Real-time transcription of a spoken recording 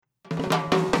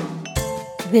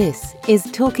This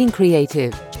is Talking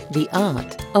Creative, the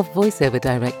art of voiceover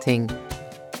directing.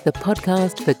 The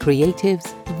podcast for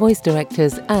creatives, voice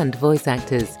directors, and voice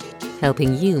actors,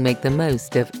 helping you make the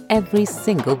most of every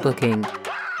single booking.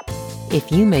 If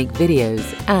you make videos,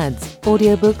 ads,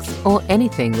 audiobooks, or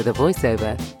anything with a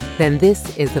voiceover, then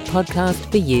this is the podcast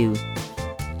for you.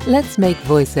 Let's make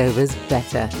voiceovers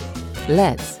better.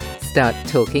 Let's start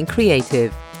talking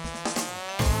creative.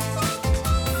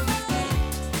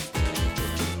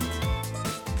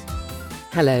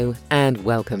 Hello and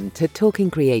welcome to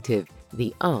Talking Creative,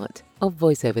 the art of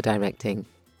voiceover directing.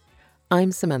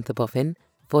 I'm Samantha Boffin,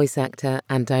 voice actor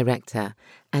and director,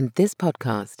 and this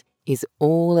podcast is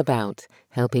all about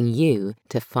helping you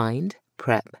to find,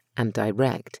 prep and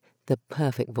direct the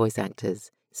perfect voice actors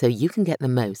so you can get the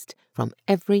most from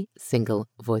every single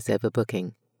voiceover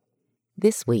booking.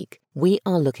 This week, we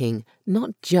are looking not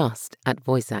just at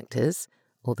voice actors,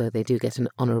 although they do get an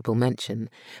honourable mention,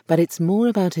 but it's more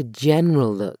about a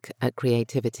general look at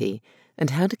creativity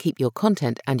and how to keep your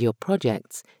content and your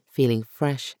projects feeling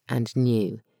fresh and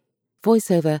new.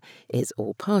 Voiceover is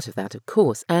all part of that, of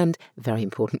course, and very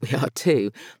important we are too,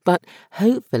 but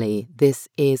hopefully this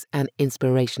is an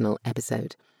inspirational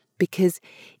episode because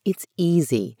it's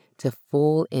easy to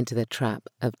fall into the trap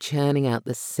of churning out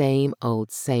the same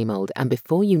old, and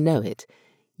before you know it,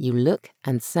 you look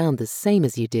and sound the same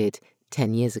as you did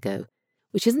 10 years ago,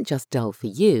 which isn't just dull for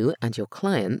you and your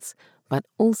clients, but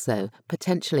also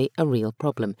potentially a real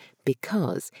problem,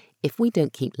 because if we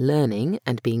don't keep learning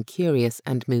and being curious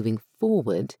and moving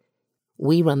forward,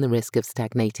 we run the risk of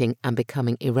stagnating and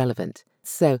becoming irrelevant.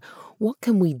 So what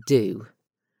can we do?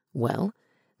 Well,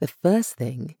 the first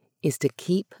thing is to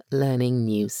keep learning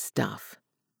new stuff.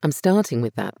 I'm starting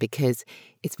with that because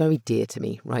it's very dear to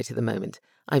me right at the moment.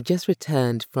 I've just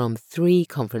returned from 3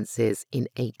 conferences in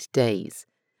 8 days.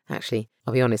 Actually,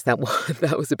 I'll be honest, that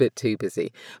was a bit too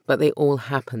busy, but they all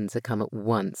happened to come at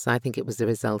once. I think it was the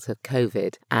result of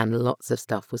COVID and lots of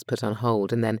stuff was put on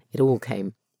hold, and then it all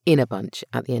came in a bunch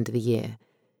at the end of the year.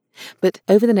 But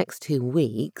over the next 2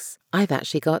 weeks, I've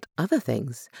actually got other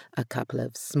things, a couple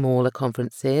of smaller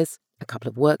conferences, a couple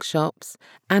of workshops,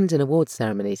 and an awards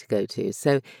ceremony to go to.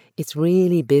 So it's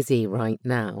really busy right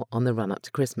now on the run up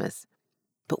to Christmas.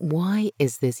 But why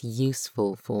is this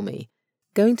useful for me?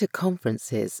 Going to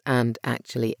conferences and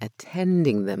actually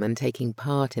attending them and taking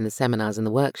part in the seminars and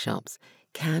the workshops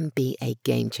can be a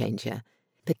game changer,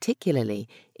 particularly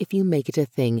if you make it a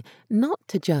thing not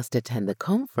to just attend the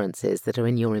conferences that are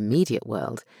in your immediate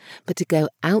world, but to go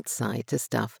outside to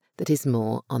stuff that is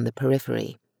more on the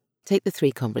periphery. Take the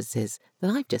 3 conferences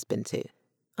that I've just been to.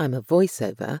 I'm a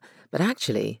voiceover, but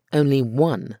actually only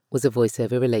one was a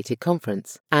voiceover-related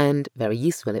conference, and very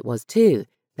useful it was too.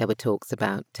 There were talks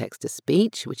about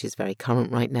text-to-speech, which is very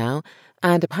current right now,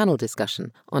 and a panel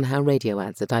discussion on how radio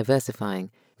ads are diversifying,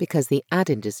 because the ad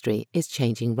industry is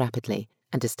changing rapidly,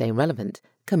 and to stay relevant,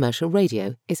 commercial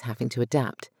radio is having to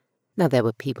adapt. Now, there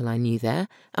were people I knew there,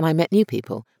 and I met new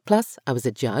people. Plus, I was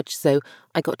a judge, so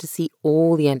I got to see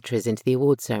all the entries into the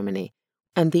awards ceremony.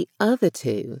 And the other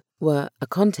 2 were a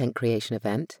content creation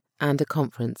event and a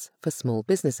conference for small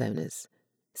business owners.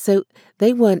 So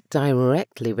they weren't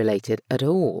directly related at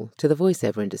all to the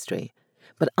voiceover industry.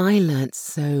 But I learnt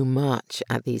so much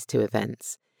at these 2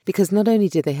 events, because not only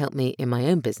did they help me in my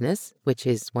own business, which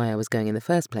is why I was going in the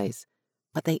first place,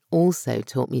 but they also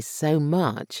taught me so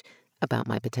much about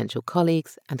my potential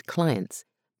colleagues and clients,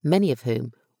 many of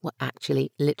whom were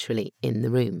actually literally in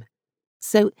the room.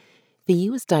 So for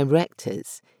you as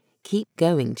directors, keep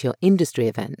going to your industry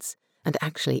events and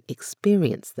actually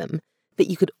experience them, but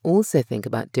you could also think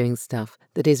about doing stuff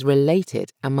that is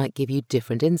related and might give you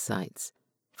different insights.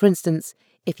 For instance,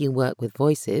 if you work with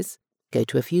voices, go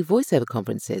to a few voiceover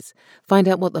conferences, find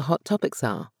out what the hot topics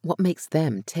are, what makes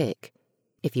them tick.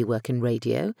 If you work in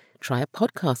radio, try a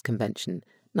podcast convention,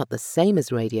 not the same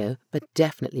as radio, but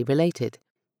definitely related.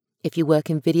 If you work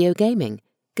in video gaming,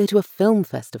 go to a film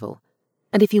festival.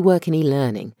 And if you work in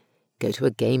e-learning, go to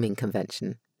a gaming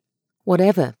convention.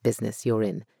 Whatever business you're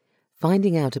in,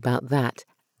 finding out about that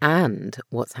and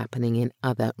what's happening in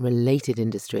other related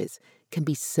industries can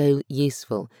be so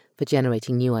useful for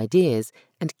generating new ideas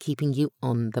and keeping you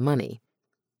on the money.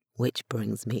 Which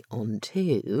brings me on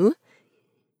to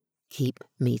keep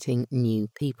meeting new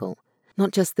people,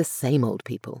 not just the same old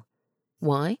people.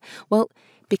 Why? Well,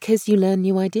 because you learn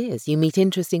new ideas, you meet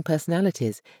interesting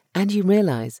personalities, and you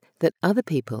realize that other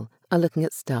people are looking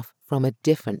at stuff from a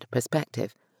different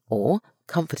perspective, or,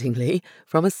 comfortingly,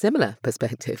 from a similar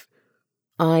perspective.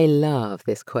 I love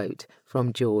this quote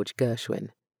from George Gershwin.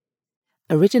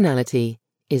 Originality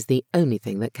is the only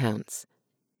thing that counts.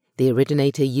 The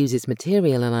originator uses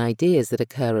material and ideas that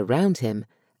occur around him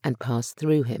and pass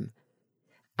through him.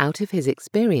 Out of his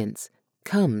experience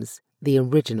comes the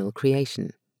original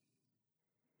creation.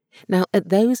 Now, at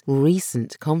those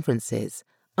recent conferences,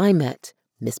 I met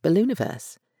Miss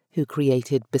Ballooniverse, who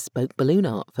created bespoke balloon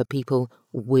art for people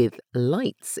with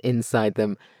lights inside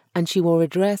them, and she wore a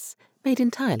dress made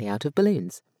entirely out of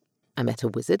balloons. I met a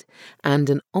wizard and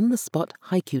an on-the-spot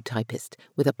haiku typist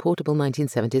with a portable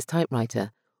 1970s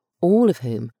typewriter, all of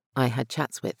whom I had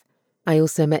chats with. I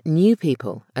also met new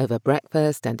people over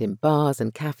breakfast and in bars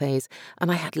and cafes,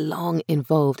 and I had long,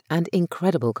 involved and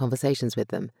incredible conversations with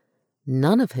them,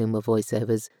 none of whom were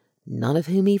voiceovers, none of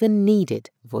whom even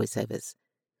needed voiceovers.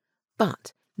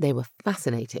 But they were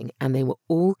fascinating, and they were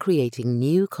all creating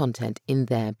new content in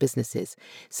their businesses,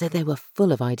 so they were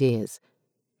full of ideas.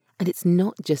 And it's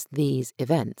not just these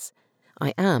events.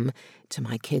 I am, to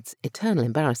my kids' eternal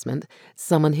embarrassment,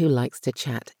 someone who likes to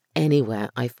chat anywhere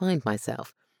I find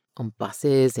myself, on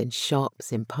buses, in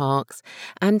shops, in parks,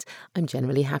 and I'm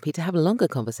generally happy to have longer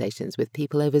conversations with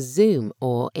people over Zoom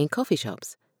or in coffee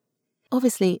shops.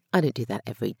 Obviously, I don't do that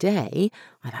every day.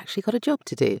 I've actually got a job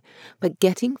to do. But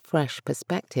getting fresh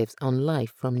perspectives on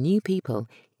life from new people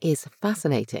is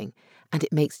fascinating, and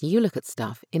it makes you look at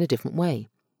stuff in a different way.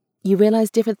 You realize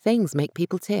different things make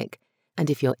people tick. And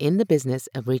if you're in the business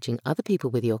of reaching other people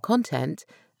with your content,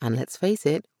 and let's face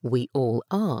it, we all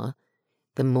are,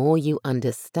 the more you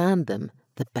understand them,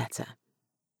 the better.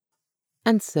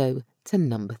 And so to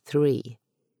number 3.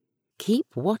 Keep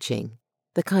watching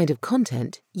the kind of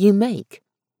content you make.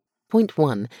 Point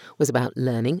 1 was about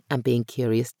learning and being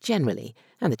curious generally,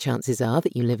 and the chances are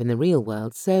that you live in the real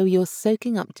world, so you're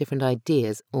soaking up different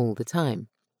ideas all the time.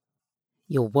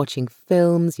 You're watching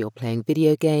films, you're playing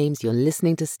video games, you're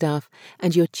listening to stuff,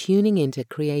 and you're tuning into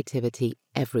creativity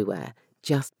everywhere,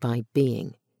 just by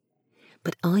being.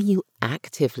 But are you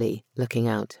actively looking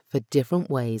out for different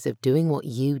ways of doing what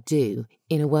you do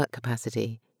in a work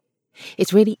capacity?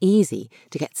 It's really easy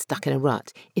to get stuck in a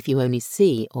rut if you only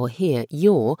see or hear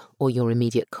your or your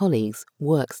immediate colleagues'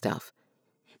 work stuff.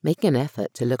 Making an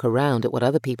effort to look around at what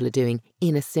other people are doing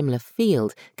in a similar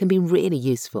field can be really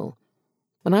useful.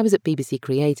 When I was at BBC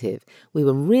Creative, we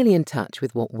were really in touch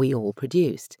with what we all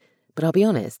produced. But I'll be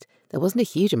honest, there wasn't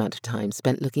a huge amount of time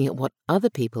spent looking at what other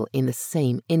people in the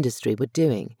same industry were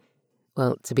doing.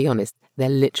 Well, to be honest, there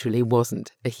literally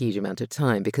wasn't a huge amount of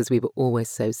time because we were always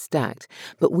so stacked,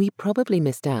 but we probably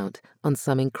missed out on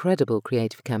some incredible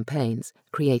creative campaigns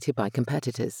created by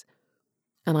competitors.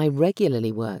 And I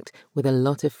regularly worked with a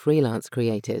lot of freelance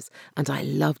creatives, and I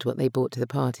loved what they brought to the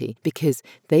party because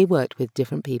they worked with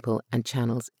different people and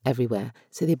channels everywhere,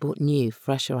 so they brought new,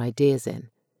 fresher ideas in.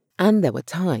 And there were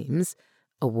times,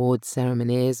 award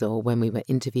ceremonies or when we were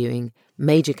interviewing,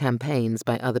 major campaigns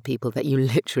by other people that you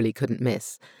literally couldn't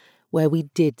miss, where we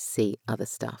did see other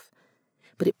stuff.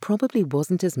 But it probably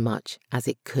wasn't as much as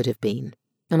it could have been,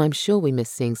 and I'm sure we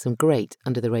missed seeing some great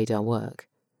under-the-radar work.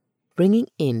 Bringing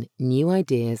in new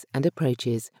ideas and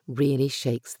approaches really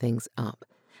shakes things up,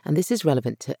 and this is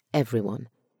relevant to everyone.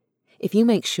 If you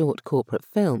make short corporate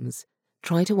films,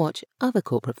 try to watch other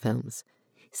corporate films.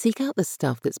 Seek out the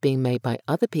stuff that's being made by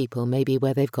other people, maybe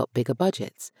where they've got bigger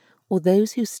budgets, or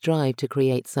those who strive to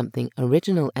create something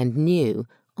original and new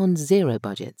on zero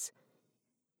budgets.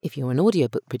 If you're an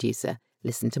audiobook producer,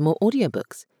 listen to more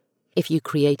audiobooks. If you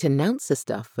create announcer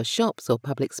stuff for shops or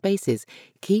public spaces,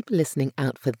 keep listening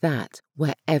out for that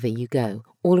wherever you go,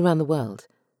 all around the world.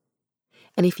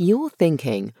 And if you're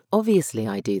thinking, obviously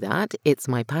I do that, it's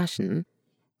my passion,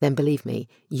 then believe me,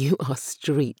 you are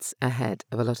streets ahead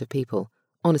of a lot of people.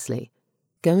 Honestly,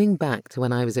 going back to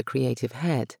when I was a creative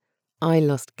head, I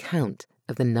lost count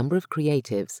of the number of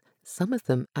creatives, some of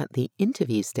them at the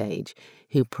interview stage,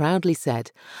 who proudly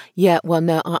said, "Yeah, well,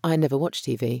 no, I never watch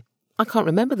TV. I can't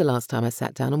remember the last time I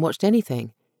sat down and watched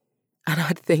anything." And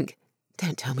I'd think,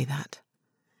 don't tell me that.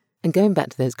 And going back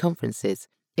to those conferences,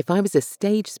 if I was a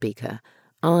stage speaker,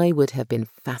 I would have been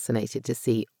fascinated to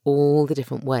see all the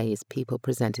different ways people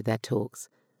presented their talks.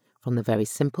 From the very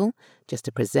simple, just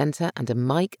a presenter and a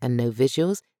mic and no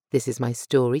visuals, this is my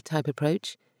story type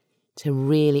approach, to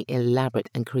really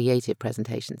elaborate and creative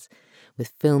presentations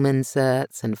with film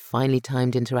inserts and finely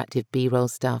timed interactive B-roll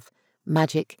stuff,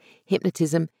 magic,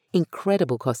 hypnotism,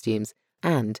 incredible costumes,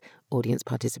 and audience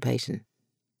participation.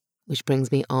 Which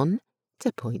brings me on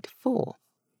to point 4.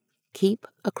 Keep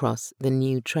across the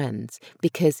new trends,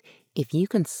 because if you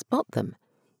can spot them,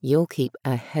 you'll keep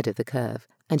ahead of the curve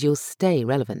and you'll stay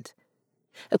relevant.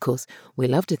 Of course, we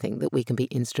love to think that we can be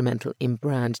instrumental in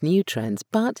brand new trends,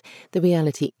 but the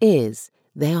reality is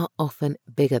they are often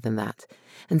bigger than that,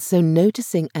 and so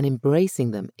noticing and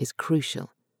embracing them is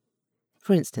crucial.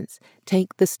 For instance,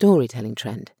 take the storytelling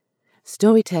trend.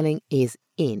 Storytelling is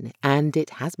in, and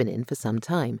it has been in for some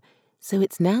time, so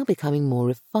it's now becoming more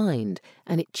refined,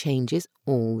 and it changes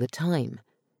all the time.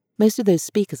 Most of those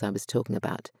speakers I was talking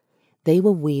about, they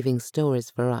were weaving stories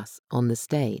for us on the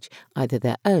stage, either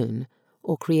their own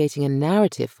or creating a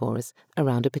narrative for us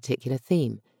around a particular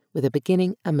theme, with a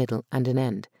beginning, a middle, and an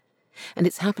end. And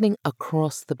it's happening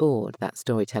across the board, that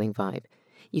storytelling vibe.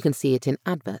 You can see it in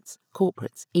adverts,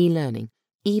 corporates, e-learning,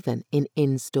 even in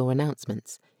in-store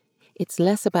announcements. It's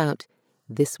less about,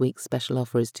 this week's special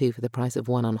offer is 2 for the price of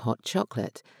 1 on hot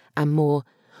chocolate, and more,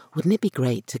 wouldn't it be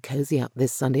great to cozy up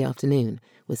this Sunday afternoon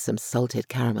with some salted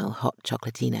caramel hot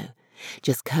chocolatino?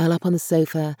 Just curl up on the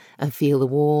sofa and feel the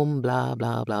warm blah,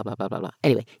 blah, blah, blah, blah, blah, blah.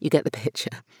 Anyway, you get the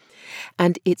picture.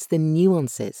 And it's the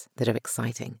nuances that are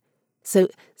exciting. So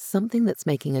something that's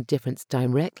making a difference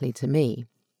directly to me,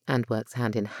 and works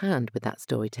hand in hand with that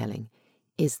storytelling,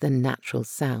 is the natural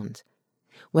sound.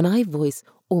 When I voice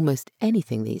almost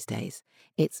anything these days,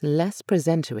 it's less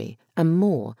presentery and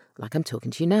more like I'm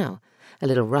talking to you now, a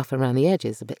little rough around the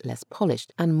edges, a bit less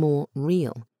polished and more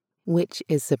real, which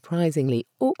is surprisingly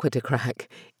awkward to crack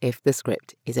if the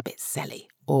script is a bit silly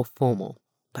or formal,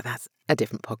 but that's a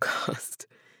different podcast.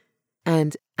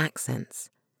 And accents.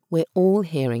 We're all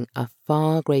hearing a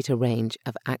far greater range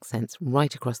of accents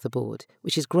right across the board,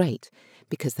 which is great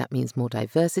because that means more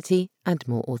diversity and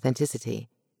more authenticity.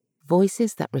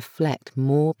 Voices that reflect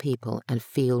more people and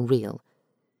feel real.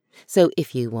 So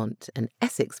if you want an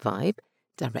Essex vibe,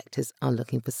 directors are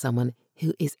looking for someone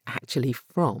who is actually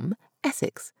from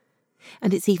Essex.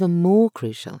 And it's even more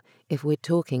crucial if we're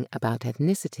talking about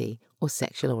ethnicity or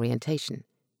sexual orientation.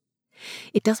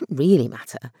 It doesn't really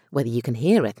matter whether you can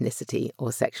hear ethnicity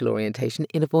or sexual orientation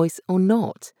in a voice or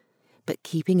not, but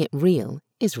keeping it real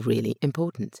is really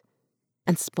important.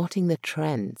 And spotting the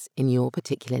trends in your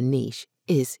particular niche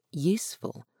is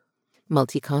useful.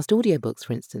 Multicast audiobooks,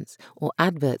 for instance, or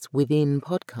adverts within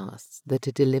podcasts that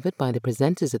are delivered by the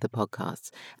presenters of the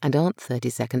podcasts and aren't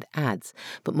 30-second ads,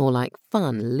 but more like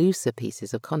fun, looser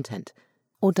pieces of content,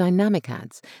 or dynamic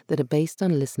ads that are based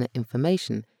on listener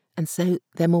information, and so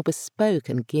they're more bespoke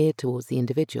and geared towards the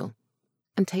individual.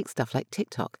 And take stuff like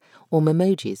TikTok, or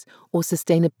Memojis, or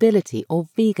sustainability, or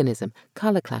veganism,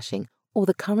 colour clashing, or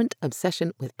the current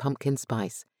obsession with pumpkin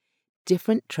spice.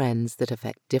 Different trends that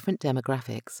affect different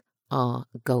demographics are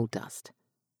gold dust.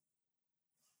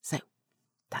 So,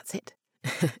 that's it.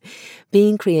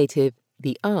 Being creative,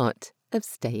 the art of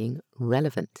staying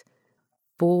relevant.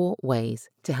 4 ways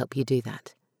to help you do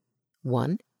that.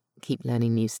 1, keep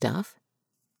learning new stuff.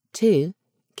 2,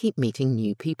 keep meeting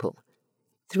new people.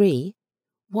 3,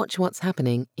 watch what's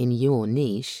happening in your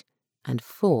niche. And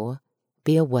 4,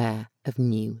 be aware of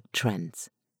new trends.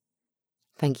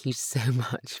 Thank you so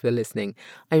much for listening.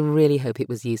 I really hope it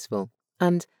was useful.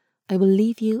 And I will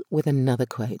leave you with another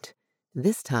quote,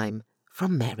 this time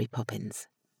from Mary Poppins.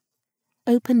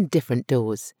 Open different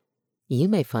doors. You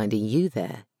may find a you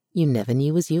there you never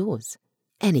knew was yours.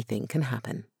 Anything can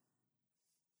happen.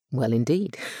 Well,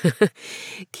 indeed.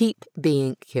 Keep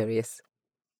being curious.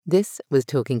 This was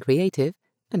Talking Creative,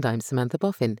 and I'm Samantha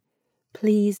Boffin.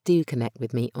 Please do connect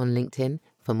with me on LinkedIn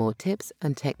for more tips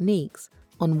and techniques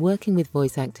on working with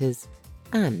voice actors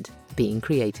and being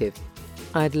creative.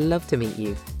 I'd love to meet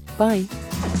you. Bye.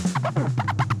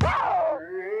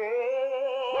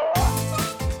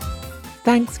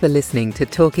 Thanks for listening to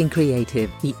Talking Creative,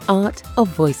 the art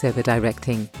of voiceover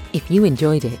directing. If you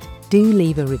enjoyed it, do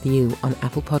leave a review on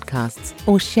Apple Podcasts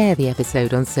or share the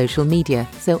episode on social media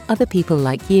so other people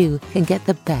like you can get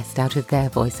the best out of their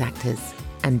voice actors.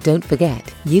 And don't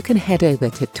forget, you can head over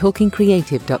to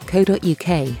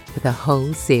talkingcreative.co.uk for the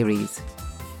whole series.